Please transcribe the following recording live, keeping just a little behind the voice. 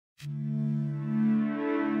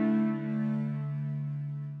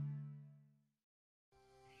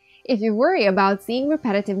If you worry about seeing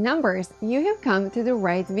repetitive numbers, you have come to the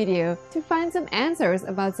right video to find some answers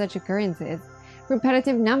about such occurrences.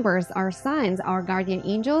 Repetitive numbers are signs our guardian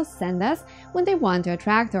angels send us when they want to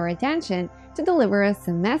attract our attention to deliver us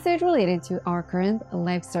a message related to our current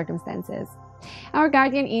life circumstances. Our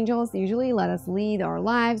guardian angels usually let us lead our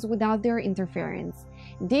lives without their interference.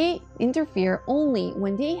 They interfere only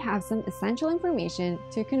when they have some essential information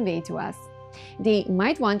to convey to us. They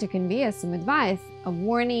might want to convey us some advice, a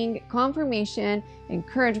warning, confirmation,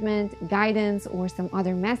 encouragement, guidance, or some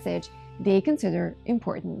other message they consider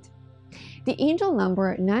important. The angel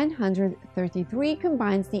number 933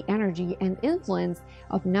 combines the energy and influence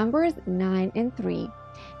of numbers 9 and 3.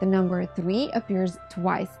 The number 3 appears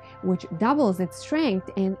twice, which doubles its strength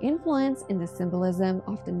and influence in the symbolism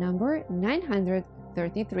of the number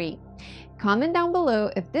 933. Comment down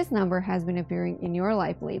below if this number has been appearing in your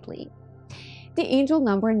life lately. The angel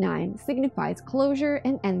number 9 signifies closure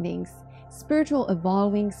and endings, spiritual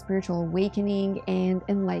evolving, spiritual awakening, and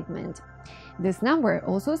enlightenment. This number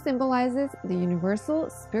also symbolizes the universal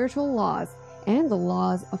spiritual laws and the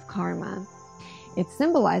laws of karma. It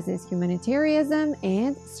symbolizes humanitarianism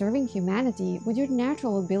and serving humanity with your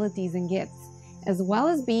natural abilities and gifts, as well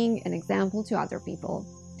as being an example to other people.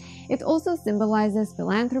 It also symbolizes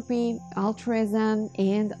philanthropy, altruism,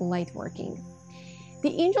 and light working.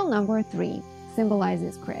 The angel number 3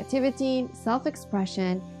 symbolizes creativity,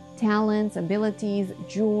 self-expression, talents, abilities,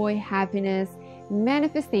 joy, happiness,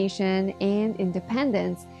 manifestation, and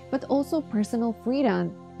independence, but also personal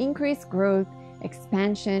freedom, increased growth,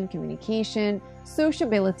 expansion, communication,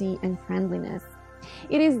 sociability, and friendliness.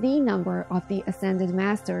 It is the number of the Ascended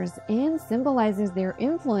Masters and symbolizes their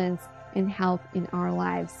influence and help in our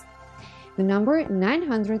lives. The number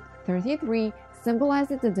 933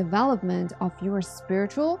 symbolizes the development of your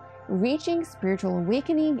reaching spiritual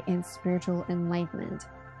awakening and spiritual enlightenment.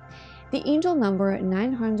 The angel number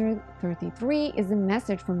 933 is a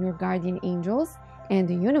message from your guardian angels and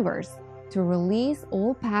the universe to release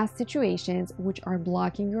all past situations which are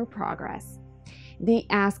blocking your progress. They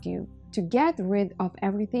ask you to get rid of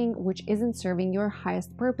everything which isn't serving your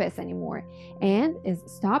highest purpose anymore and is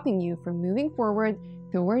stopping you from moving forward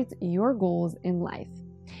towards your goals in life.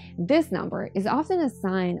 This number is often a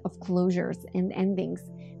sign of closures and endings,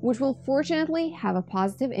 which will fortunately have a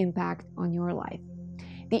positive impact on your life.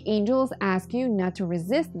 The angels ask you not to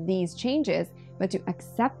resist these changes, but to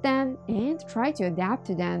accept them and try to adapt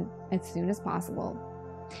to them as soon as possible.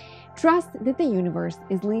 Trust that the universe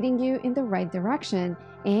is leading you in the right direction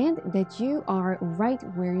and that you are right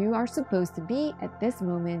where you are supposed to be at this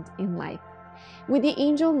moment in life. With the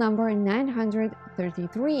angel number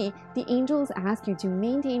 933, the angels ask you to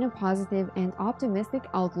maintain a positive and optimistic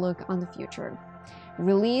outlook on the future.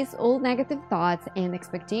 Release all negative thoughts and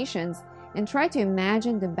expectations and try to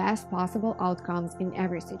imagine the best possible outcomes in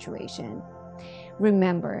every situation.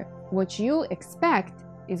 Remember, what you expect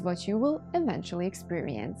is what you will eventually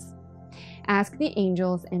experience. Ask the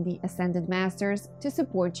angels and the Ascended Masters to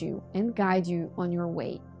support you and guide you on your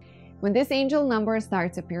way. When this angel number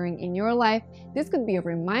starts appearing in your life, this could be a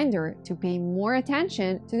reminder to pay more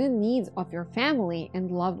attention to the needs of your family and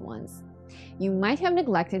loved ones. You might have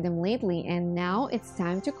neglected them lately, and now it's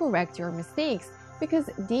time to correct your mistakes because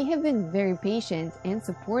they have been very patient and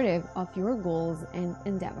supportive of your goals and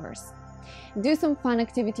endeavors. Do some fun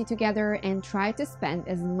activity together and try to spend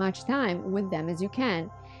as much time with them as you can.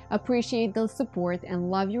 Appreciate the support and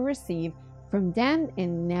love you receive from them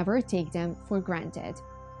and never take them for granted.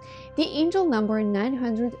 The angel number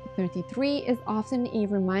 933 is often a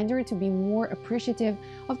reminder to be more appreciative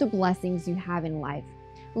of the blessings you have in life.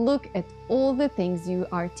 Look at all the things you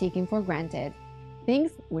are taking for granted,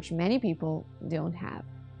 things which many people don't have.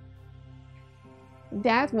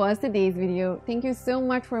 That was today's video. Thank you so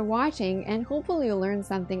much for watching, and hopefully you learned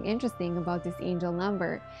something interesting about this angel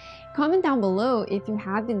number. Comment down below if you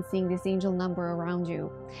have been seeing this angel number around you.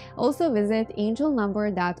 Also visit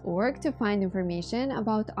angelnumber.org to find information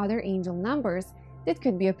about other angel numbers that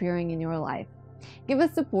could be appearing in your life. Give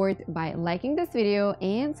us support by liking this video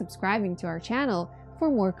and subscribing to our channel for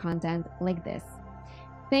more content like this.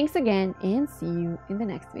 Thanks again, and see you in the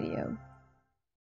next video.